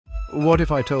What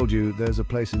if I told you there's a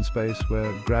place in space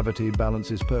where gravity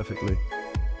balances perfectly?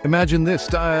 Imagine this,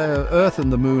 Earth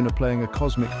and the Moon are playing a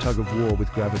cosmic tug-of-war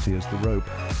with gravity as the rope.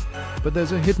 But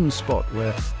there's a hidden spot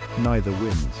where neither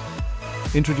wins.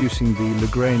 Introducing the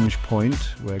Lagrange point,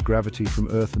 where gravity from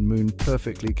Earth and Moon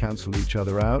perfectly cancel each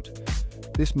other out.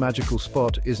 This magical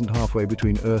spot isn't halfway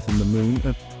between Earth and the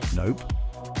Moon. Nope.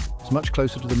 It's much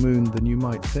closer to the Moon than you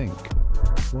might think.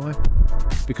 Why?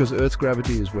 Because Earth's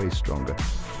gravity is way stronger.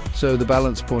 So the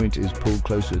balance point is pulled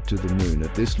closer to the Moon.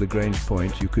 At this Lagrange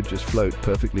point, you could just float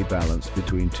perfectly balanced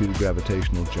between two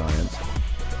gravitational giants.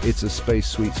 It's a space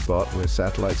sweet spot where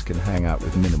satellites can hang out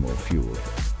with minimal fuel.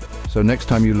 So next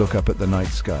time you look up at the night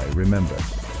sky, remember,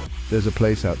 there's a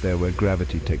place out there where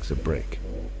gravity takes a break.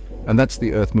 And that's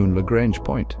the Earth-Moon Lagrange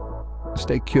point.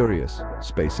 Stay curious,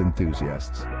 space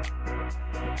enthusiasts.